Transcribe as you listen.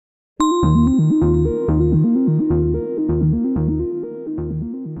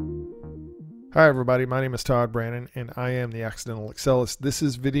Hi everybody, my name is Todd Brannon and I am the Accidental Excellist. This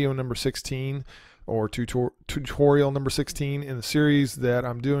is video number 16 or tutorial number 16 in the series that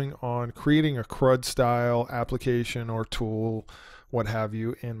I'm doing on creating a CRUD style application or tool, what have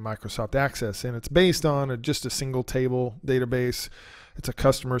you, in Microsoft Access. And it's based on just a single table database. It's a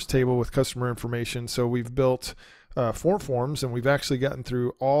customers table with customer information. So we've built 4 forms and we've actually gotten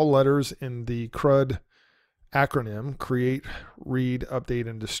through all letters in the CRUD acronym: create, read, update,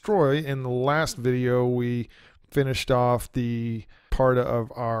 and destroy. In the last video, we finished off the part of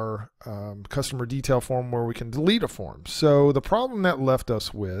our customer detail form where we can delete a form. So the problem that left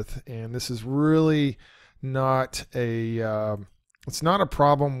us with, and this is really not a, it's not a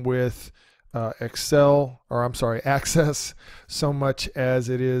problem with Access so much as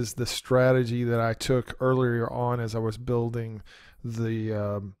it is the strategy that I took earlier on as I was building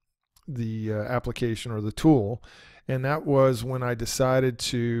the application or the tool. And that was when I decided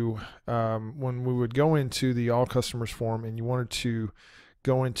to, when we would go into the all customers form and you wanted to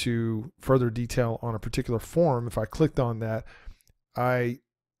go into further detail on a particular form, if I clicked on that, I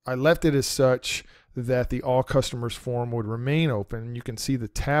left it as such that the all customers form would remain open. You can see the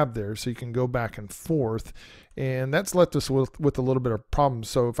tab there, so you can go back and forth, and that's left us with a little bit of problems.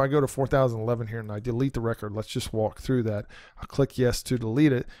 So if I go to 4011 here and I delete the record, let's just walk through that. I'll click yes to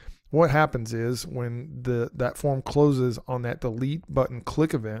delete it. What happens is when that form closes on that delete button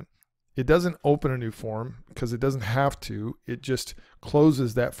click event, it doesn't open a new form because it doesn't have to. It just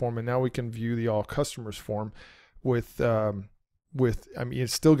closes that form, and now we can view the all customers form with I mean,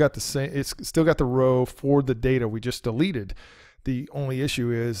 it's still got the same, it's still got the row for the data we just deleted. The only issue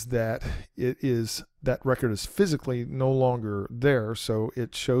is that that record is physically no longer there, so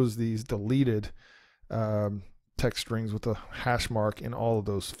it shows these deleted text strings with a hash mark in all of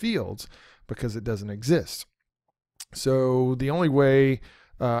those fields because it doesn't exist. So the only way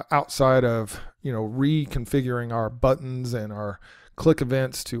outside of reconfiguring our buttons and our click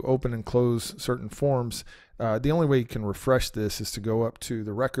events to open and close certain forms, the only way you can refresh this is to go up to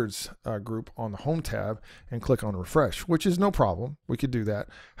the records group on the home tab and click on refresh, which is no problem. We could do that.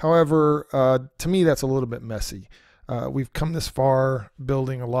 However, to me that's a little bit messy. We've come this far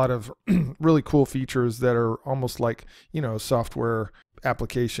building a lot of really cool features that are almost like, software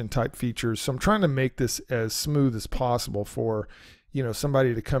application type features. So I'm trying to make this as smooth as possible for,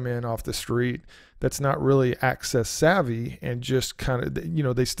 somebody to come in off the street that's not really access savvy and just kind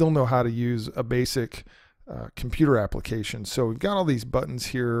of, they still know how to use a basic computer application. So we've got all these buttons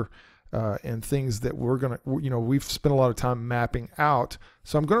here and things that we're going to, we've spent a lot of time mapping out.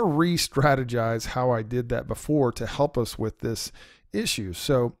 So I'm going to re-strategize how I did that before to help us with this issue.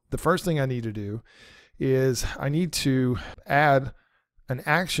 So the first thing I need to do is I need to add an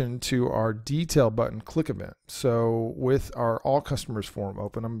action to our detail button click event. So with our all customers form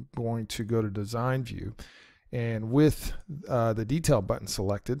open, I'm going to go to design view, and with the detail button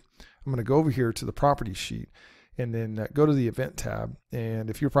selected, I'm going to go over here to the property sheet and then go to the event tab. And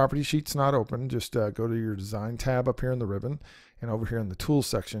if your property sheet's not open, just go to your design tab up here in the ribbon, and over here in the tools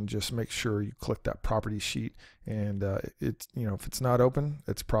section, just make sure you click that property sheet. And if it's not open,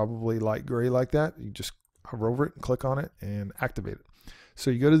 it's probably light gray like that. You just hover over it and click on it and activate it. So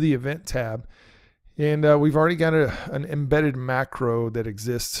you go to the event tab, and we've already got an embedded macro that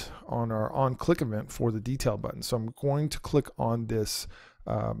exists on our on click event for the detail button. So I'm going to click on this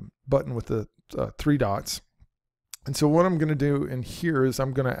button with the 3 dots. And so what I'm going to do in here is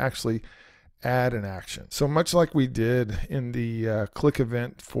I'm going to actually add an action. So much like we did in the click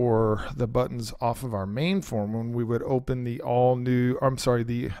event for the buttons off of our main form, when we would open the all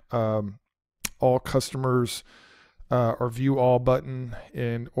customers or view all button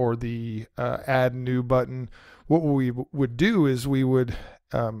or the add new button, what we would do is we would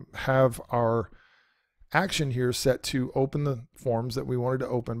have our action here set to open the forms that we wanted to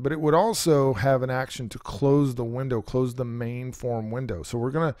open, but it would also have an action to close the window, close the main form window. So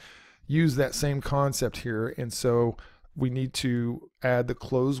we're going to use that same concept here, and so we need to add the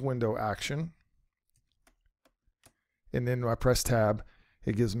close window action, and then when I press tab,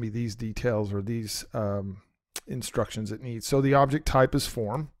 it gives me these details or these instructions it needs. So the object type is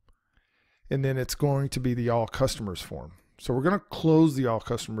form, and then it's going to be the all customers form. So we're going to close the all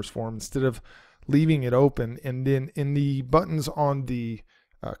customers form instead of leaving it open, and then in the buttons on the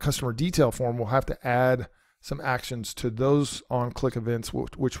customer detail form, we'll have to add some actions to those on click events,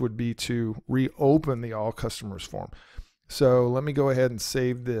 which would be to reopen the all customers form. So let me go ahead and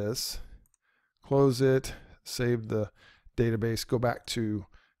save this, close it, save the database, go back to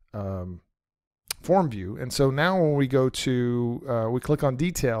form view. And so now when we go to, we click on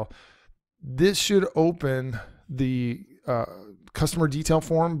detail, this should open the customer detail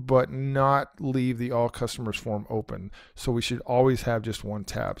form, but not leave the all customers form open. So we should always have just one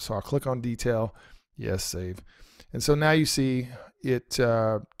tab. So I'll click on detail, yes, save. And so now you see it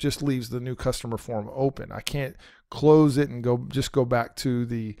just leaves the new customer form open. I can't close it and go back to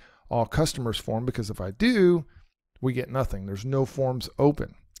the all customers form, because if I do, we get nothing. There's no forms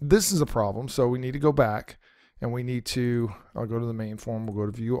open. This is a problem. So we need to go back, and we need to, I'll go to the main form, we'll go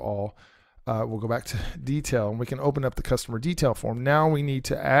to view all. We'll go back to detail, and we can open up the customer detail form. Now we need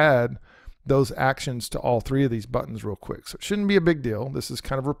to add those actions to all three of these buttons real quick. So it shouldn't be a big deal. This is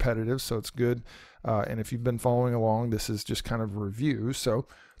kind of repetitive, so it's good. And if you've been following along, this is just kind of review. So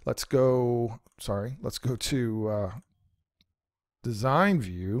let's go to design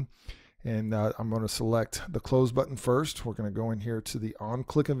view, and I'm going to select the close button first. We're going to go in here to the on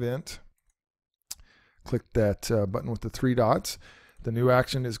click event, click that button with the three dots. The new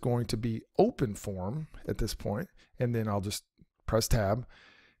action is going to be open form at this point, and then I'll just press tab.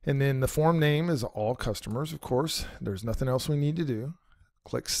 And then the form name is all customers, of course. There's nothing else we need to do.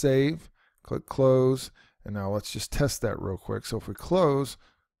 Click save, click close, and now let's just test that real quick. So if we close,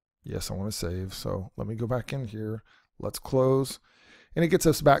 yes, I want to save. So let me go back in here. Let's close. And it gets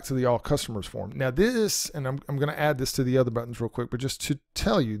us back to the all customers form. Now this, and I'm going to add this to the other buttons real quick, but just to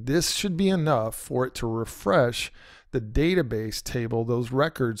tell you, this should be enough for it to refresh the database table, those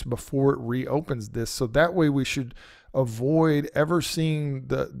records, before it reopens this. So that way we should avoid ever seeing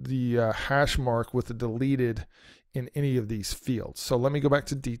the hash mark with the deleted in any of these fields. So let me go back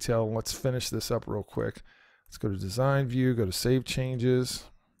to detail, and let's finish this up real quick. Let's go to design view, go to save changes.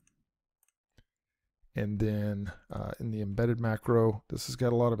 And then in the embedded macro, this has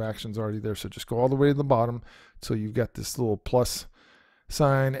got a lot of actions already there. So just go all the way to the bottom. So you've got this little plus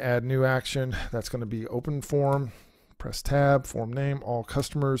sign, add new action. That's going to be open form. Press tab, form name, all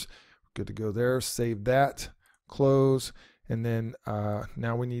customers. Good to go there. Save that, close. And then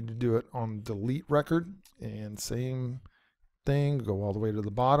now we need to do it on delete record. And same thing, go all the way to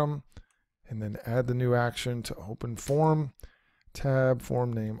the bottom. And then add the new action to open form. Tab,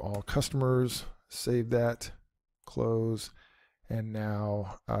 form name, all customers. Save that, close, and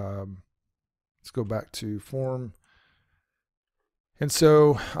now let's go back to form. And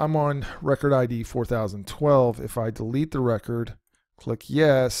so I'm on record ID 4012. If I delete the record, click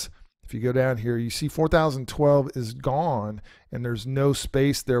yes. If you go down here, you see 4012 is gone, and there's no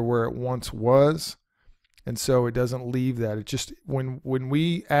space there where it once was. And so it doesn't leave that. It just, when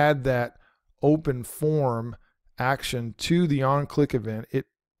we add that open form action to the on click event, it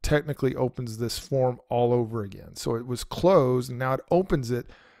technically opens this form all over again. So it was closed, and now it opens it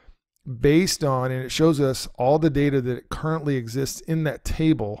based on, and it shows us all the data that currently exists in that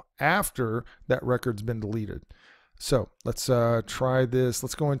table after that record's been deleted. So let's try this.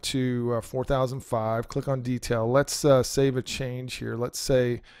 Let's go into 4005, click on detail. Let's save a change here. Let's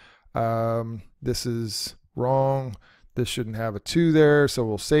say this is wrong. This shouldn't have a 2 there. So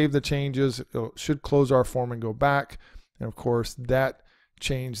we'll save the changes. It should close our form and go back. And of course that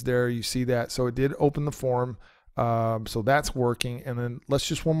change there, you see that. So it did open the form. So that's working. And then let's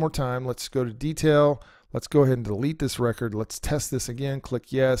just one more time. Let's go to detail. Let's go ahead and delete this record. Let's test this again.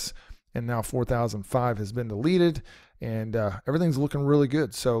 Click yes. And now 4005 has been deleted, and everything's looking really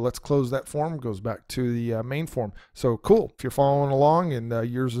good. So let's close that form. Goes back to the main form. So cool. If you're following along and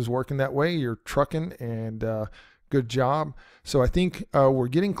yours is working that way, you're trucking, and good job. So I think we're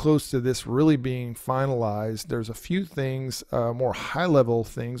getting close to this really being finalized. There's a few things, more high-level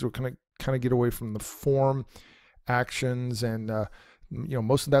things. We're going to kind of get away from the form actions, and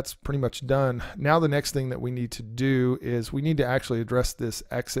most of that's pretty much done. Now the next thing that we need to do is we need to actually address this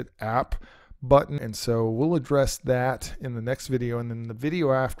exit app button, and so we'll address that in the next video. And then the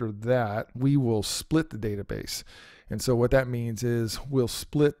video after that, we will split the database. And so what that means is we'll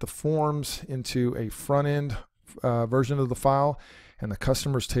split the forms into a front-end version of the file, and the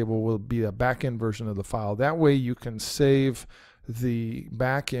customers table will be a back-end version of the file. That way you can save the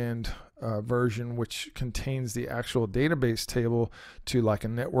back-end version, which contains the actual database table, to like a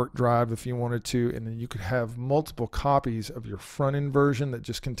network drive if you wanted to, and then you could have multiple copies of your front-end version that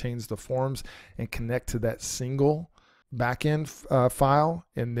just contains the forms and connect to that single back-end file,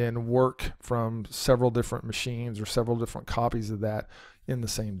 and then work from several different machines or several different copies of that in the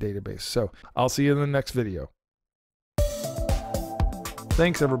same database. So I'll see you in the next video.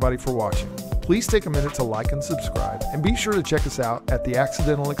 Thanks everybody for watching. Please take a minute to like and subscribe, and be sure to check us out at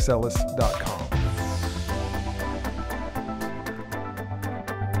theaccidentalexcellist.com.